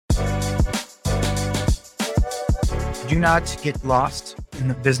Do not get lost in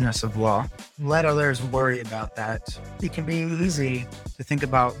the business of law. Let others worry about that. It can be easy to think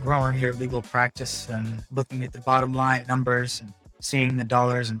about growing your legal practice and looking at the bottom line numbers and seeing the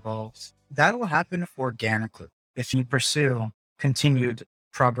dollars involved. That will happen organically if you pursue continued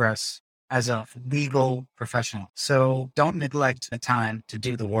progress as a legal professional. So don't neglect the time to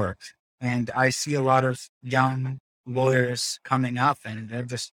do the work. And I see a lot of young lawyers coming up and they're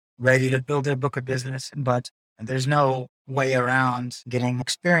just ready to build their book of business, but there's no way around getting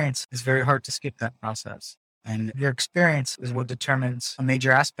experience. It's very hard to skip that process. And your experience is what determines a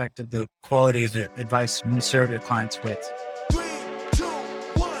major aspect of the quality of the advice you serve your clients with. 3, 2,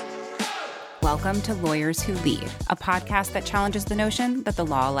 1. Welcome to Lawyers Who Lead, a podcast that challenges the notion that the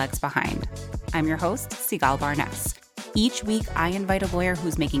law lags behind. I'm your host, Sigal Barnes. Each week, I invite a lawyer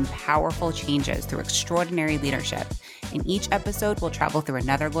who's making powerful changes through extraordinary leadership. In each episode, we'll travel through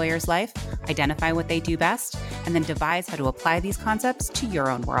another lawyer's life, identify what they do best, and then devise how to apply these concepts to your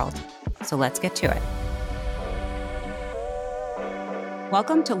own world. So let's get to it.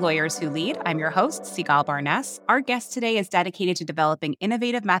 Welcome to Lawyers Who Lead. I'm your host, Sigal Barnes. Our guest today is dedicated to developing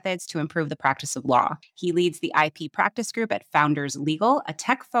innovative methods to improve the practice of law. He leads the IP practice group at Founders Legal, a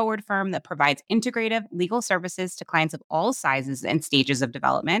tech-forward firm that provides integrative legal services to clients of all sizes and stages of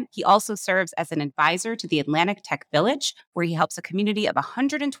development. He also serves as an advisor to the Atlantic Tech Village, where he helps a community of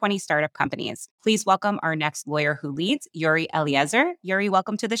 120 startup companies. Please welcome our next lawyer who leads, Yuri Eliezer. Yuri,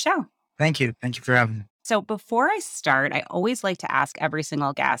 welcome to the show. Thank you. Thank you for having me. So before I start, I always like to ask every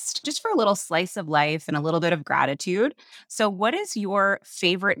single guest, just for a little slice of life and a little bit of gratitude. So what is your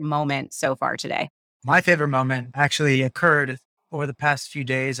favorite moment so far today? My favorite moment actually occurred over the past few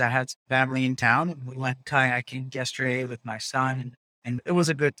days. I had some family in town. We went kayaking yesterday with my son, and it was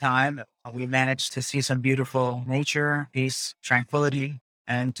a good time. We managed to see some beautiful nature, peace, tranquility,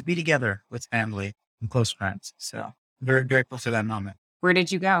 and to be together with family and close friends. So very grateful for that moment. Where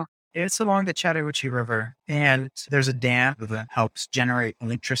did you go? It's along the Chattahoochee River, and there's a dam that helps generate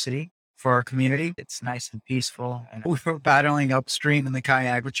electricity for our community. It's nice and peaceful, and we were paddling upstream in the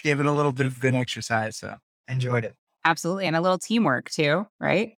kayak, which gave it a little bit of good exercise, so enjoyed it. Absolutely. And a little teamwork too,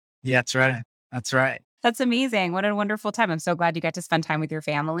 right? Yeah, that's right. That's right. That's amazing. What a wonderful time. I'm so glad you got to spend time with your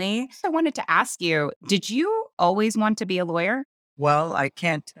family. I wanted to ask you, did you always want to be a lawyer? Well, I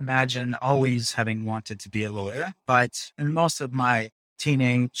can't imagine always having wanted to be a lawyer, but in most of my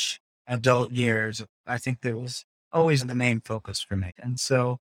teenage adult years, I think that was always the main focus for me. And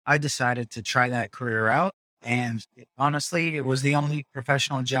so I decided to try that career out. And honestly, it was the only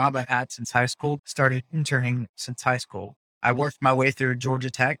professional job I've had since high school. Started interning since high school. I worked my way through Georgia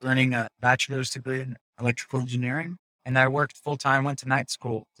Tech, earning a bachelor's degree in electrical engineering. And I worked full-time, went to night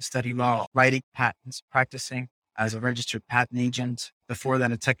school to study law, writing patents, practicing as a registered patent agent, before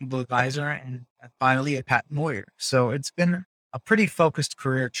that a technical advisor, and finally a patent lawyer. So it's been a pretty focused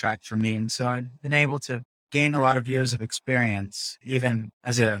career track for me. And so I've been able to gain a lot of years of experience, even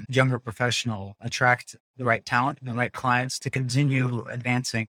as a younger professional, attract the right talent and the right clients to continue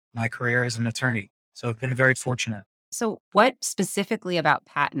advancing my career as an attorney. So I've been very fortunate. So what specifically about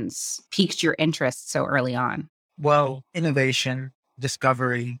patents piqued your interest so early on? Well, innovation,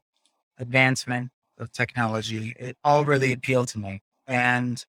 discovery, advancement of technology, it all really appealed to me.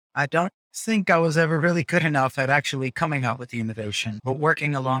 And I don't think I was ever really good enough at actually coming up with the innovation, but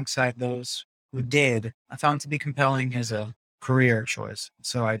working alongside those who did, I found to be compelling as a career choice.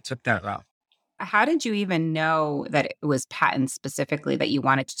 So I took that route. How did you even know that it was patents specifically that you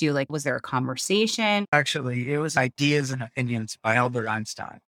wanted to do? Like, was there a conversation? Actually, it was Ideas and Opinions by Albert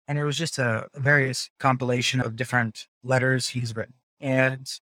Einstein. And it was just a various compilation of different letters he's written.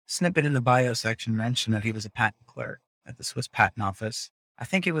 And snippet in the bio section mentioned that he was a patent clerk at the Swiss Patent Office. I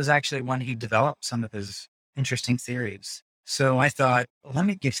think it was actually when he developed some of his interesting theories. So I thought, well, let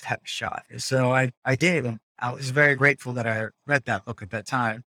me give that a shot. So I did. And I was very grateful that I read that book at that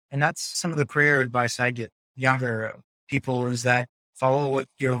time. And that's some of the career advice I get younger people, is that follow what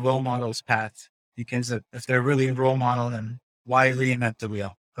your role model's path. Because if they're really a role model, then why reinvent the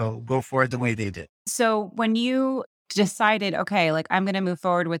wheel? So go for it the way they did. So when you decided, okay, like I'm going to move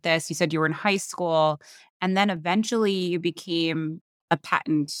forward with this, you said you were in high school, and then eventually you became a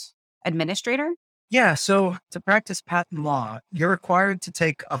patent administrator? Yeah. So to practice patent law, you're required to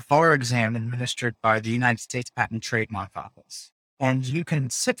take a bar exam administered by the United States Patent and Trademark Office. And you can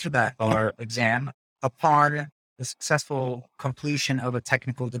sit for that bar exam upon the successful completion of a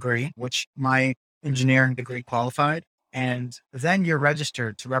technical degree, which my engineering degree qualified. And then you're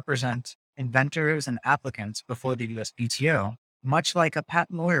registered to represent inventors and applicants before the USPTO, much like a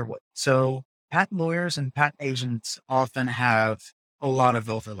patent lawyer would. So patent lawyers and patent agents often have a lot of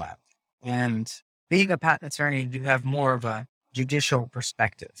overlap. And being a patent attorney, you have more of a judicial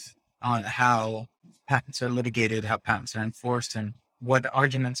perspective on how patents are litigated, how patents are enforced, and what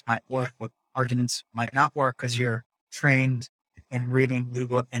arguments might work, what arguments might not work, because you're trained in reading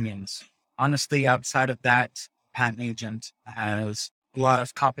legal opinions. Honestly, outside of that, patent agent has a lot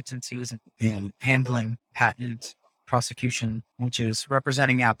of competencies in handling patent prosecution, which is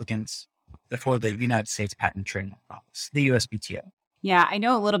representing applicants before the United States Patent Trial Office, the USPTO. Yeah, I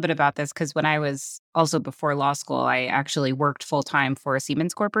know a little bit about this because when I was also before law school, I actually worked full time for a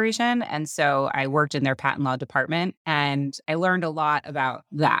Siemens Corporation. And so I worked in their patent law department and I learned a lot about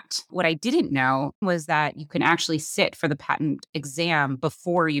that. What I didn't know was that you can actually sit for the patent exam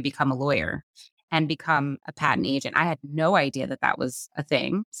before you become a lawyer and become a patent agent. I had no idea that that was a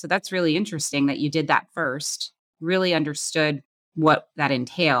thing. So that's really interesting that you did that first, really understood what that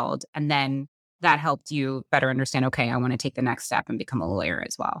entailed, and then that helped you better understand, okay, I want to take the next step and become a lawyer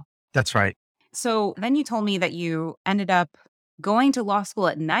as well. That's right. So then you told me that you ended up going to law school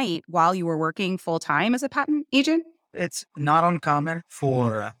at night while you were working full time as a patent agent. It's not uncommon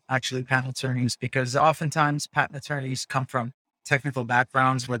for actually patent attorneys because oftentimes patent attorneys come from technical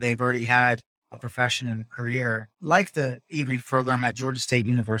backgrounds where they've already had a profession and career, like the Yuri program at Georgia State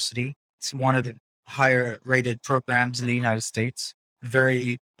University. It's one of the higher rated programs in the United States,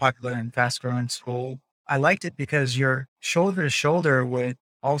 very popular and fast growing school. I liked it because you're shoulder to shoulder with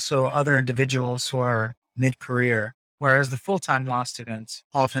also other individuals who are mid career, whereas the full time law students,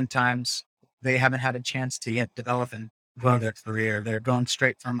 oftentimes they haven't had a chance to yet develop and grow their career. They're going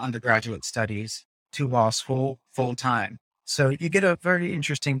straight from undergraduate studies to law school full time. So you get a very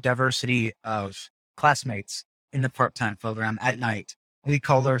interesting diversity of classmates in the part-time program at night. We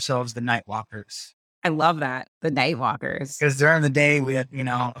call ourselves the night walkers I love that. The night walkers. because during the day we have,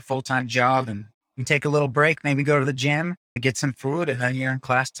 a full-time job and you take a little break, maybe go to the gym, get some food, and then you're in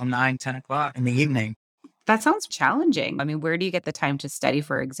class till 9, 10 o'clock in the evening. That sounds challenging. I mean, where do you get the time to study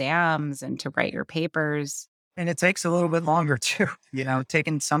for exams and to write your papers? And it takes a little bit longer too.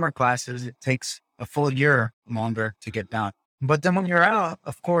 Taking summer classes, it takes a full year longer to get done. But then when you're out,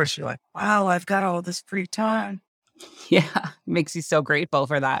 of course, you're like, wow, I've got all this free time. Yeah, makes you so grateful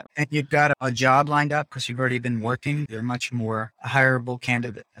for that. And you've got a job lined up because you've already been working. You're much more a hireable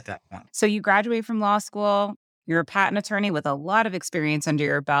candidate at that point. So you graduate from law school, you're a patent attorney with a lot of experience under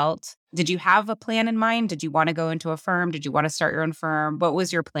your belt. Did you have a plan in mind? Did you want to go into a firm? Did you want to start your own firm? What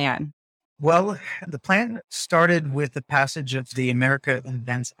was your plan? Well, the plan started with the passage of the America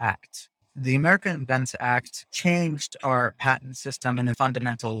Invents Act. The America Invents Act changed our patent system in a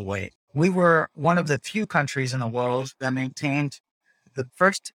fundamental way. We were one of the few countries in the world that maintained the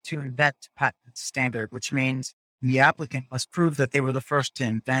first to invent patent standard, which means the applicant must prove that they were the first to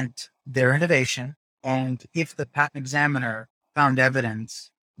invent their innovation. And if the patent examiner found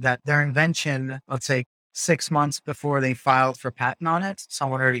evidence that their invention, let's say 6 months before they filed for patent on it,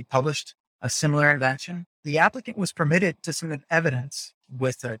 someone already published a similar invention, the applicant was permitted to submit evidence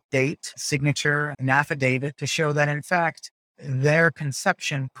with a date, signature, an affidavit to show that, in fact, their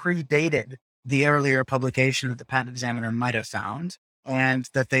conception predated the earlier publication that the patent examiner might have found, and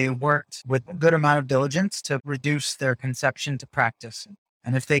that they worked with a good amount of diligence to reduce their conception to practice.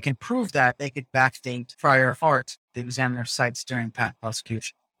 And if they can prove that, they could backdate prior art the examiner cites during patent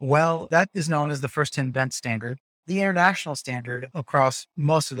prosecution. Well, that is known as the first to invent standard. The international standard across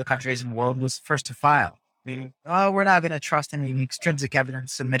most of the countries in the world was first to file. Meaning, we're not going to trust any extrinsic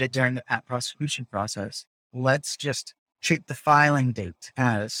evidence submitted during the patent prosecution process. Let's just treat the filing date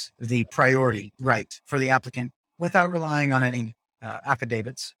as the priority right for the applicant without relying on any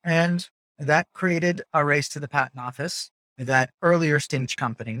affidavits. And that created a race to the patent office that earlier stage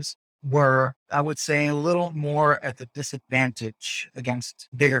companies were, I would say, a little more at the disadvantage against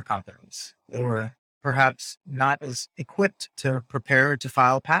bigger companies. They were perhaps not as equipped to prepare to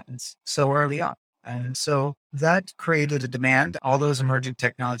file patents so early on. And so that created a demand, all those emerging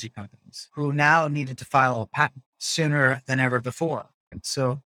technology companies who now needed to file a patent sooner than ever before. And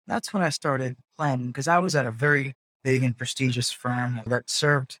so that's when I started planning, because I was at a very big and prestigious firm that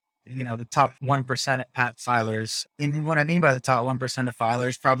served, the top 1% of patent filers. And what I mean by the top 1% of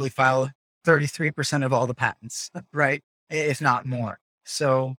filers probably file 33% of all the patents, right? If not more.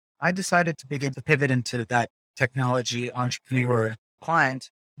 So I decided to begin to pivot into that technology entrepreneur client.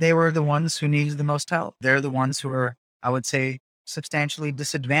 They were the ones who needed the most help. They're the ones who are, I would say, substantially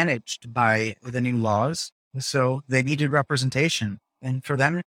disadvantaged by the new laws. So they needed representation. And for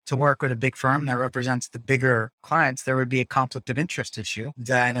them to work with a big firm that represents the bigger clients, there would be a conflict of interest issue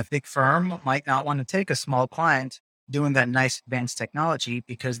that a big firm might not want to take a small client doing that nice advanced technology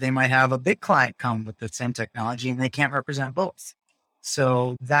because they might have a big client come with the same technology and they can't represent both.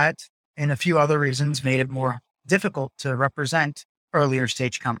 So that and a few other reasons made it more difficult to represent earlier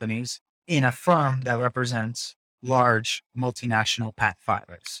stage companies in a firm that represents large multinational patent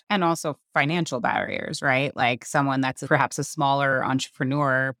filers. And also financial barriers, right? Like someone that's perhaps a smaller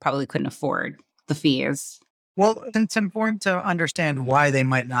entrepreneur probably couldn't afford the fees. Well, it's important to understand why they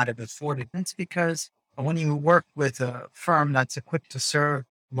might not have afforded it. It's because when you work with a firm that's equipped to serve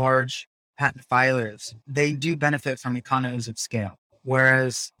large patent filers, they do benefit from economies of scale.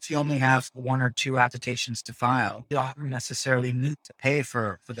 Whereas if you only have one or two applications to file, you don't necessarily need to pay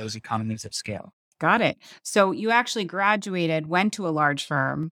for those economies of scale. Got it. So you actually graduated, went to a large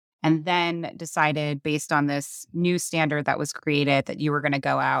firm, and then decided based on this new standard that was created that you were going to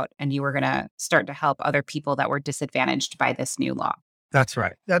go out and you were going to start to help other people that were disadvantaged by this new law. That's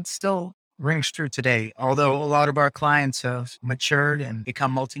right. That still rings true today. Although a lot of our clients have matured and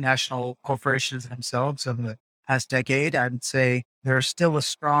become multinational corporations themselves over the past decade, I'd say there's still a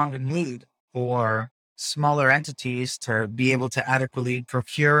strong need for smaller entities to be able to adequately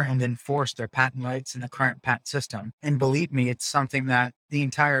procure and enforce their patent rights in the current patent system. And believe me, it's something that the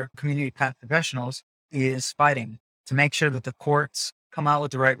entire community of patent professionals is fighting to make sure that the courts come out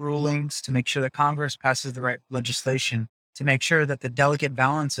with the right rulings, to make sure that Congress passes the right legislation, to make sure that the delicate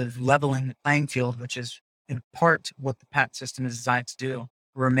balance of leveling the playing field, which is in part what the patent system is designed to do,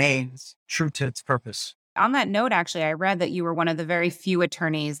 remains true to its purpose. On that note, actually, I read that you were one of the very few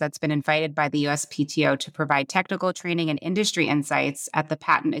attorneys that's been invited by the USPTO to provide technical training and industry insights at the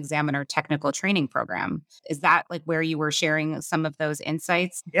Patent Examiner Technical Training Program. Is that like where you were sharing some of those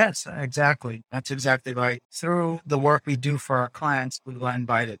insights? Yes, exactly. That's exactly right. Through the work we do for our clients, we were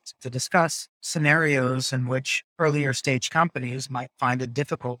invited to discuss scenarios in which earlier stage companies might find it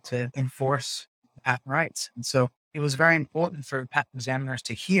difficult to enforce patent rights. And so it was very important for patent examiners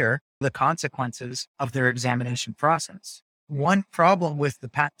to hear the consequences of their examination process. One problem with the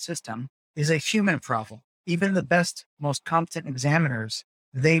patent system is a human problem. Even the best, most competent examiners,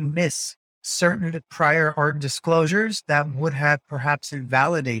 they miss certain prior art disclosures that would have perhaps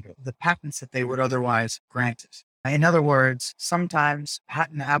invalidated the patents that they would otherwise granted. In other words, sometimes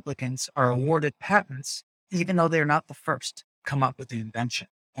patent applicants are awarded patents even though they're not the first to come up with the invention.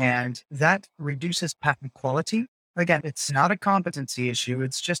 And that reduces patent quality. Again, it's not a competency issue,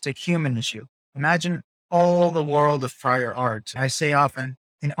 it's just a human issue. Imagine all the world of prior art. I say often,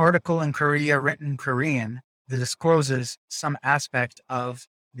 an article in Korea written in Korean that discloses some aspect of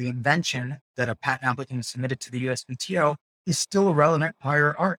the invention that a patent applicant submitted to the USPTO is still relevant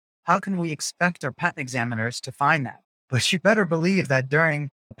prior art. How can we expect our patent examiners to find that? But you better believe that during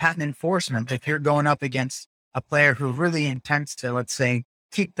patent enforcement, if you're going up against a player who really intends to, let's say,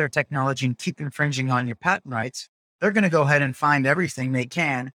 keep their technology and keep infringing on your patent rights, they're going to go ahead and find everything they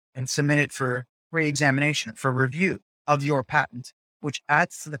can and submit it for re-examination, for review of your patent, which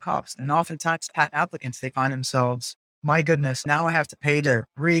adds to the cost. And oftentimes patent applicants, they find themselves, my goodness, now I have to pay to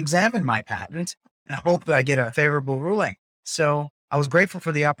re-examine my patent and I hope that I get a favorable ruling. So I was grateful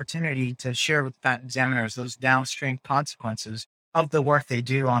for the opportunity to share with patent examiners those downstream consequences of the work they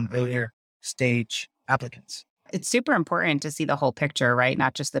do on earlier stage applicants. It's super important to see the whole picture, right?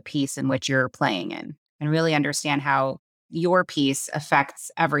 Not just the piece in which you're playing in, and really understand how your piece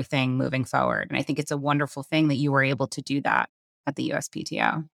affects everything moving forward. And I think it's a wonderful thing that you were able to do that at the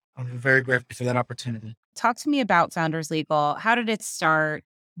USPTO. I'm very grateful for that opportunity. Talk to me about Founders Legal. How did it start?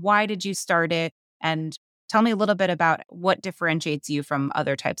 Why did you start it? And tell me a little bit about what differentiates you from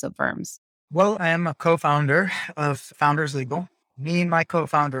other types of firms. Well, I am a co-founder of Founders Legal. Me and my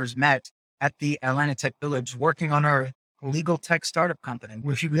co-founders met at the Atlanta Tech Village working on our legal tech startup company.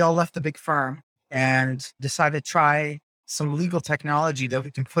 We all left the big firm and decided to try some legal technology that we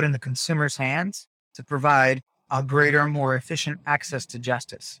can put in the consumer's hands to provide a greater, more efficient access to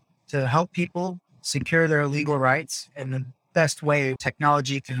justice, to help people secure their legal rights in the best way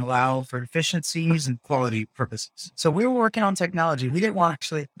technology can allow for efficiencies and quality purposes. So we were working on technology. We didn't want to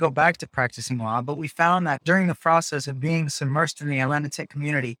actually go back to practicing law, but we found that during the process of being submersed in the Atlanta tech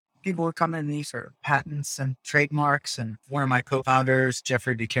community, people were coming to me for patents and trademarks. And one of my co-founders,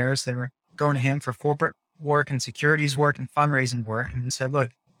 Jeffrey DeCaris, they were going to him for corporate work and securities work and fundraising work. And said,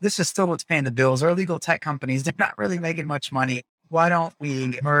 look, this is still what's paying the bills. Our legal tech companies, they're not really making much money. Why don't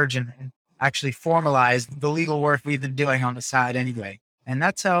we merge and actually formalize the legal work we've been doing on the side anyway? And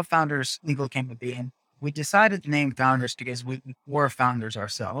that's how Founders Legal came to be. And we decided to name Founders because we were founders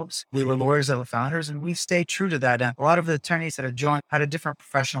ourselves. We were lawyers that were founders, and we've stayed true to that. A lot of the attorneys that have joined had a different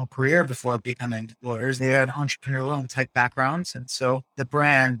professional career before becoming lawyers. They had entrepreneurial and type backgrounds. And so the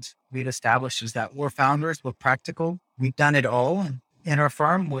brand we'd established is that we're founders, we're practical, we've done it all. And in our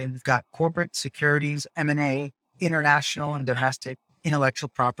firm, we've got corporate, securities, M&A, international and domestic intellectual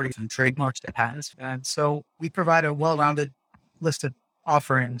property and trademarks and patents. And so we provide a well-rounded list of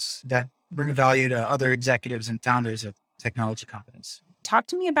offerings that bring value to other executives and founders of technology companies. Talk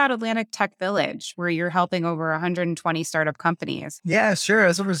to me about Atlantic Tech Village, where you're helping over 120 startup companies. Yeah, sure.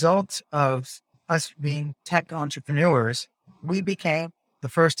 As a result of us being tech entrepreneurs, we became the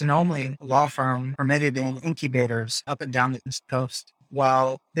first and only law firm permitted in incubators up and down the East Coast.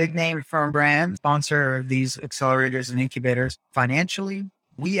 While big name firm brands sponsor these accelerators and incubators financially,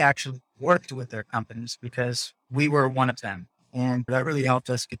 we actually worked with their companies because we were one of them. And that really helped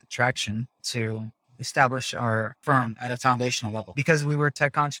us get the traction to establish our firm at a foundational level. Because we were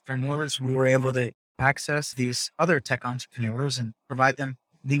tech entrepreneurs, we were able to access these other tech entrepreneurs and provide them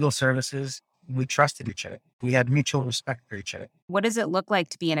legal services. We trusted each other. We had mutual respect for each other. What does it look like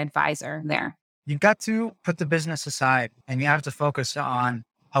to be an advisor there? You've got to put the business aside and you have to focus on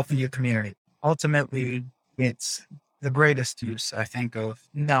helping your community. Ultimately, it's the greatest use, I think, of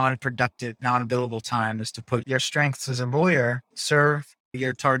non-productive, non-billable time is to put your strengths as a lawyer, serve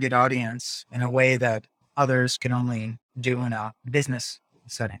your target audience in a way that others can only do in a business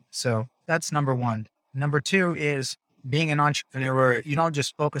setting. So that's number one. Number two is being an entrepreneur. You don't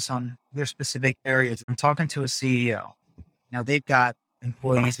just focus on their specific areas. I'm talking to a CEO. Now they've got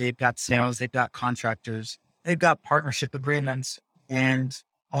employees, they've got sales, they've got contractors, they've got partnership agreements, and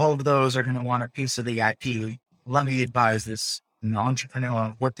all of those are going to want a piece of the IP. Let me advise this entrepreneur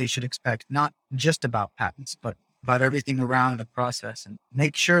on what they should expect, not just about patents, but about everything around the process, and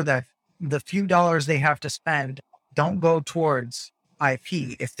make sure that the few dollars they have to spend don't go towards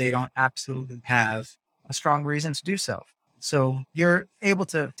IP if they don't absolutely have a strong reason to do so. So you're able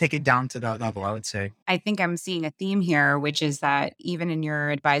to take it down to that level, I would say. I think I'm seeing a theme here, which is that even in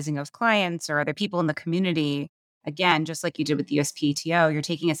your advising of clients or other people in the community, again, just like you did with the USPTO, you're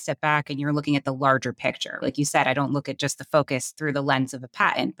taking a step back and you're looking at the larger picture. Like you said, I don't look at just the focus through the lens of a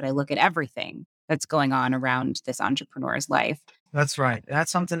patent, but I look at everything that's going on around this entrepreneur's life. That's right.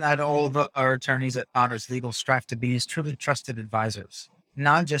 That's something that all of our attorneys at Founders Legal strive to be is truly trusted advisors,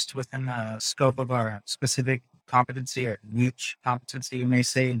 not just within the scope of our specific competency or niche competency, you may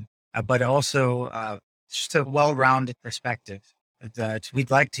say, but also just a well-rounded perspective that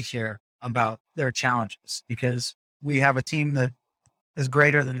we'd like to hear about their challenges because we have a team that is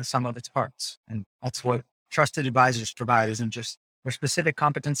greater than the sum of its parts. And that's what trusted advisors provide isn't just their specific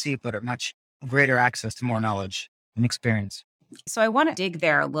competency, but a much greater access to more knowledge and experience. So I want to dig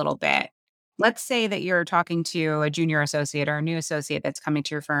there a little bit. Let's say that you're talking to a junior associate or a new associate that's coming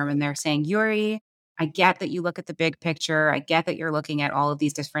to your firm and they're saying, Yuri, I get that you look at the big picture. I get that you're looking at all of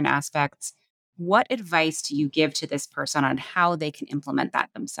these different aspects. What advice do you give to this person on how they can implement that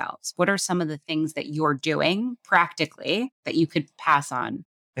themselves? What are some of the things that you're doing practically that you could pass on?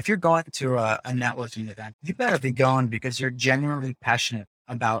 If you're going to a networking event, you better be going because you're genuinely passionate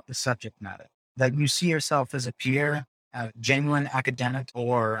about the subject matter, that you see yourself as a peer, a genuine academic,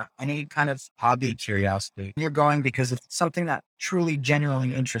 or any kind of hobby curiosity. You're going because it's something that truly,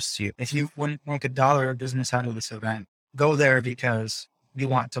 genuinely interests you. If you wouldn't make $1 of business out of this event, go there because you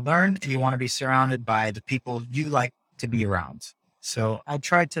want to learn and you want to be surrounded by the people you like to be around. So I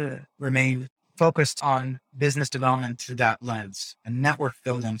try to remain focused on business development through that lens and network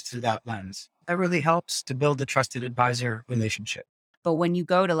building through that lens. That really helps to build a trusted advisor relationship. But when you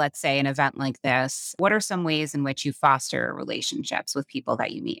go to, let's say, an event like this, what are some ways in which you foster relationships with people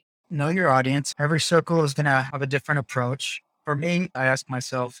that you meet? Know your audience. Every circle is going to have a different approach. For me, I ask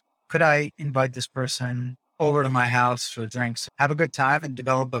myself, could I invite this person over to my house for drinks, have a good time, and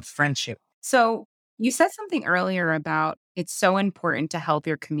develop a friendship? So you said something earlier about it's so important to help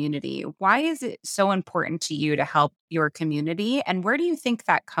your community. Why is it so important to you to help your community? And where do you think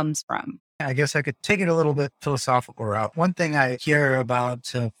that comes from? I guess I could take it a little bit philosophical route. One thing I hear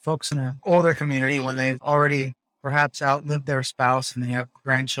about folks in an older community when they've already perhaps outlived their spouse and they have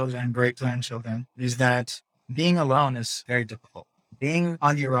grandchildren and great grandchildren is that being alone is very difficult. Being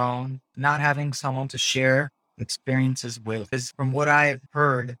on your own, not having someone to share experiences with is, from what I've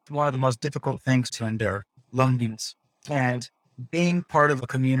heard, one of the most difficult things to endure, loneliness. And being part of a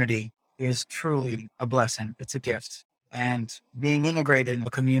community is truly a blessing. It's a gift. And being integrated in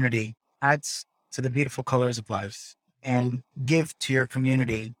a community adds to the beautiful colors of life, and give to your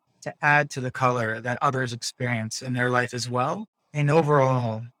community to add to the color that others experience in their life as well. And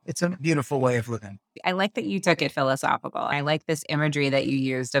overall, it's a beautiful way of living. I like that you took it philosophical. I like this imagery that you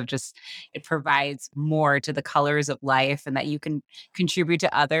used of just it provides more to the colors of life and that you can contribute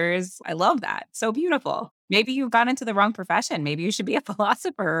to others. I love that. So beautiful. Maybe you've gone into the wrong profession. Maybe you should be a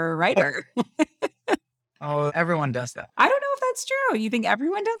philosopher or a writer. Oh, everyone does that. I don't know if that's true. You think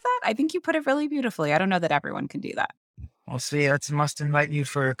everyone does that? I think you put it really beautifully. I don't know that everyone can do that. I'll see. I must invite you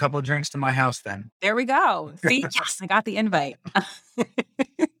for a couple of drinks to my house then. There we go. See, yes, I got the invite.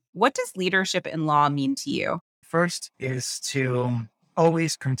 What does leadership in law mean to you? First is to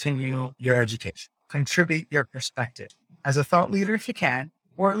always continue your education, contribute your perspective as a thought leader if you can,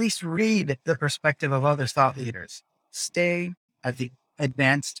 or at least read the perspective of other thought leaders. Stay at the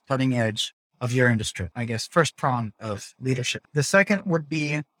advanced cutting edge of your industry. I guess first prong of leadership. The second would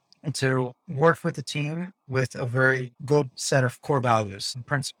be to work with a team with a very good set of core values and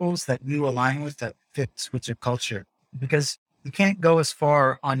principles that you align with that fits with your culture. Because you can't go as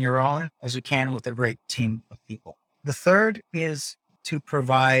far on your own as you can with a great team of people. The third is to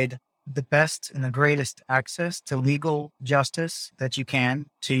provide the best and the greatest access to legal justice that you can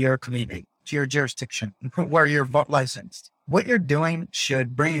to your community, to your jurisdiction, where you're licensed. What you're doing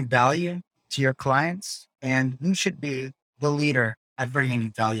should bring value to your clients, and you should be the leader at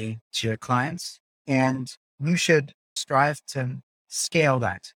bringing value to your clients. And you should strive to scale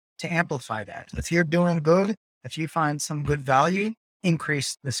that, to amplify that. If you're doing good, if you find some good value,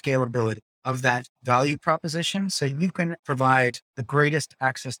 increase the scalability of that value proposition so you can provide the greatest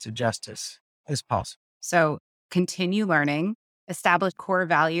access to justice as possible. So continue learning, establish core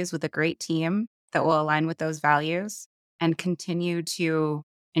values with a great team that will align with those values, and continue to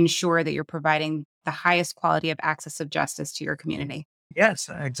ensure that you're providing the highest quality of access of justice to your community. Yes,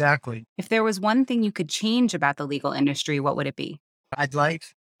 exactly. If there was one thing you could change about the legal industry, what would it be? I'd like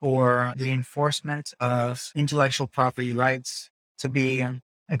for the enforcement of intellectual property rights to be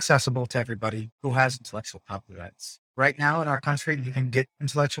accessible to everybody who has intellectual property rights. Right now in our country, you can get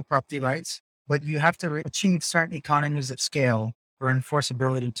intellectual property rights, but you have to achieve certain economies of scale for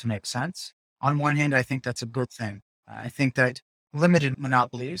enforceability to make sense. On one hand, I think that's a good thing. I think that limited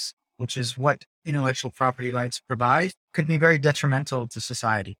monopolies, which is what intellectual property rights provide, could be very detrimental to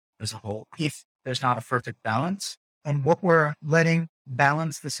society as a whole if there's not a perfect balance. And what we're letting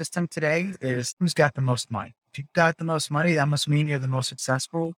balance the system today is who's got the most money. If you've got the most money, that must mean you're the most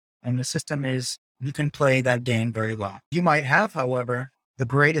successful. And the system is, you can play that game very well. You might have, however, the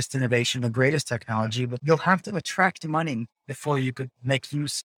greatest innovation, the greatest technology, but you'll have to attract money before you could make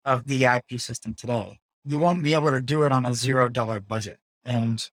use of the IP system today. You won't be able to do it on a $0 budget.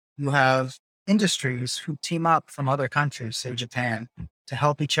 And you have industries who team up from other countries, say Japan, to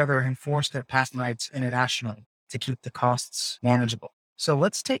help each other enforce their patent rights internationally to keep the costs manageable. So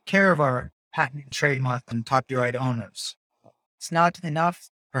let's take care of our patent, trademark, and copyright owners. It's not enough,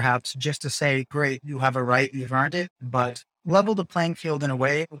 perhaps, just to say, great, you have a right, you've earned it, but level the playing field in a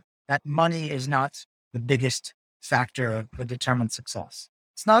way that money is not the biggest factor that determines success.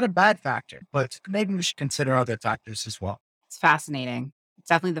 It's not a bad factor, but maybe we should consider other factors as well. It's fascinating. It's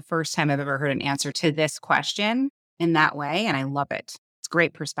definitely the first time I've ever heard an answer to this question in that way, and I love it. It's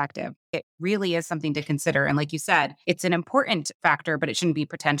great perspective. It really is something to consider. And like you said, it's an important factor, but it shouldn't be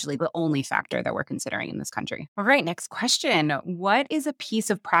potentially the only factor that we're considering in this country. All right, next question. What is a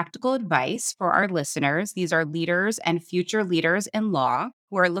piece of practical advice for our listeners? These are leaders and future leaders in law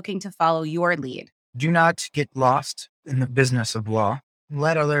who are looking to follow your lead. Do not get lost in the business of law.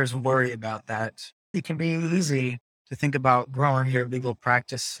 Let others worry about that. It can be easy to think about growing your legal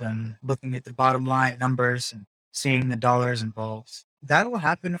practice and looking at the bottom line numbers and seeing the dollars involved. That will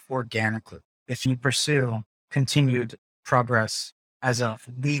happen organically if you pursue continued progress as a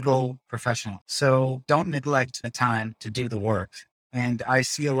legal professional. So don't neglect the time to do the work. And I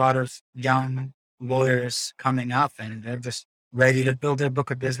see a lot of young lawyers coming up and they're just ready to build their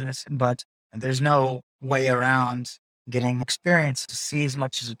book of business, but there's no way around getting experience to see as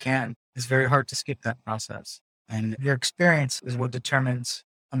much as you can. It's very hard to skip that process. And your experience is what determines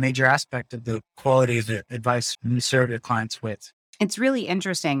a major aspect of the quality of the advice you serve your clients with. It's really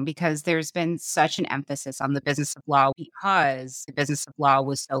interesting because there's been such an emphasis on the business of law because the business of law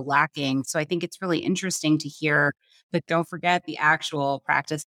was so lacking. So I think it's really interesting to hear, but don't forget the actual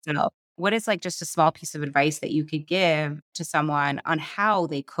practice itself. What is like just a small piece of advice that you could give to someone on how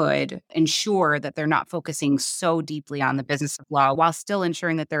they could ensure that they're not focusing so deeply on the business of law while still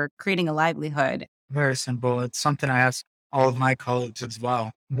ensuring that they're creating a livelihood? Very simple. It's something I ask all of my colleagues as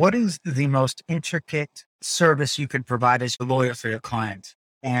well. What is the most intricate service you could provide as a lawyer for your client?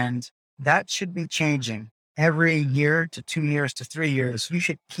 And that should be changing every year to 2 years to 3 years. You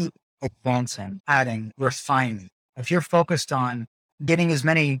should keep advancing, adding, refining. If you're focused on getting as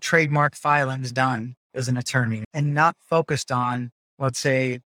many trademark filings done as an attorney and not focused on, let's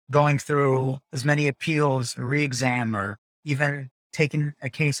say, going through as many appeals, re-exam, or even taking a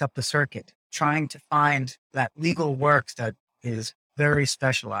case up the circuit, trying to find that legal work that is very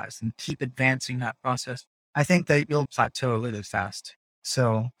specialized and keep advancing that process, I think that you'll plateau really fast.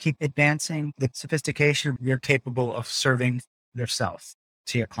 So keep advancing the sophistication you're capable of serving yourself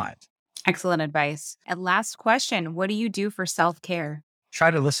to your client. Excellent advice. And last question, what do you do for self-care?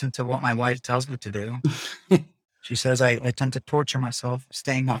 Try to listen to what my wife tells me to do. She says I tend to torture myself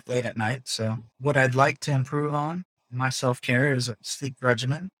staying up late at night. So what I'd like to improve on in my self-care is a sleep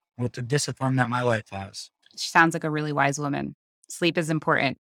regimen with the discipline that my wife has. She sounds like a really wise woman. Sleep is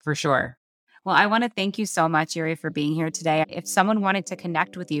important for sure. Well, I want to thank you so much, Yuri, for being here today. If someone wanted to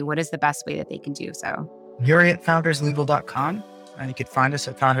connect with you, what is the best way that they can do so? Yuri at founderslegal.com. And you can find us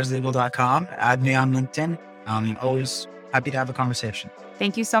at founderslegal.com. Add me on LinkedIn. I'm always happy to have a conversation.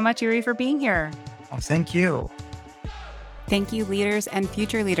 Thank you so much, Yuri, for being here. Well, thank you. Thank you, leaders and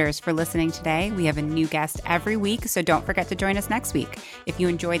future leaders, for listening today. We have a new guest every week, so don't forget to join us next week. If you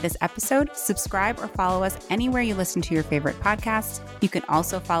enjoyed this episode, subscribe or follow us anywhere you listen to your favorite podcasts. You can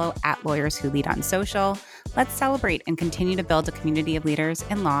also follow at Lawyers Who Lead on social. Let's celebrate and continue to build a community of leaders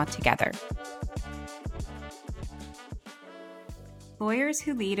in law together. Lawyers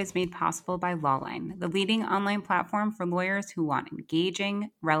Who Lead is made possible by Lawline, the leading online platform for lawyers who want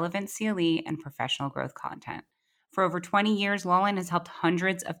engaging, relevant CLE and professional growth content. For over 20 years, Lawline has helped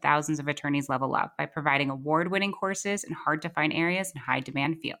hundreds of thousands of attorneys level up by providing award-winning courses in hard-to-find areas and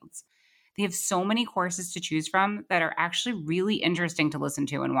high-demand fields. They have so many courses to choose from that are actually really interesting to listen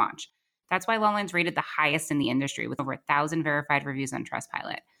to and watch. That's why Lawline's rated the highest in the industry with over 1,000 verified reviews on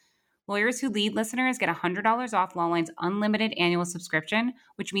Trustpilot. Lawyers Who Lead listeners get $100 off Lawline's unlimited annual subscription,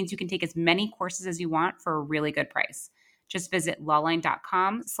 which means you can take as many courses as you want for a really good price. Just visit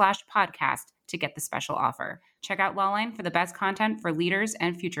lawline.com/podcast to get the special offer. Check out Lawline for the best content for leaders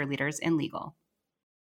and future leaders in legal.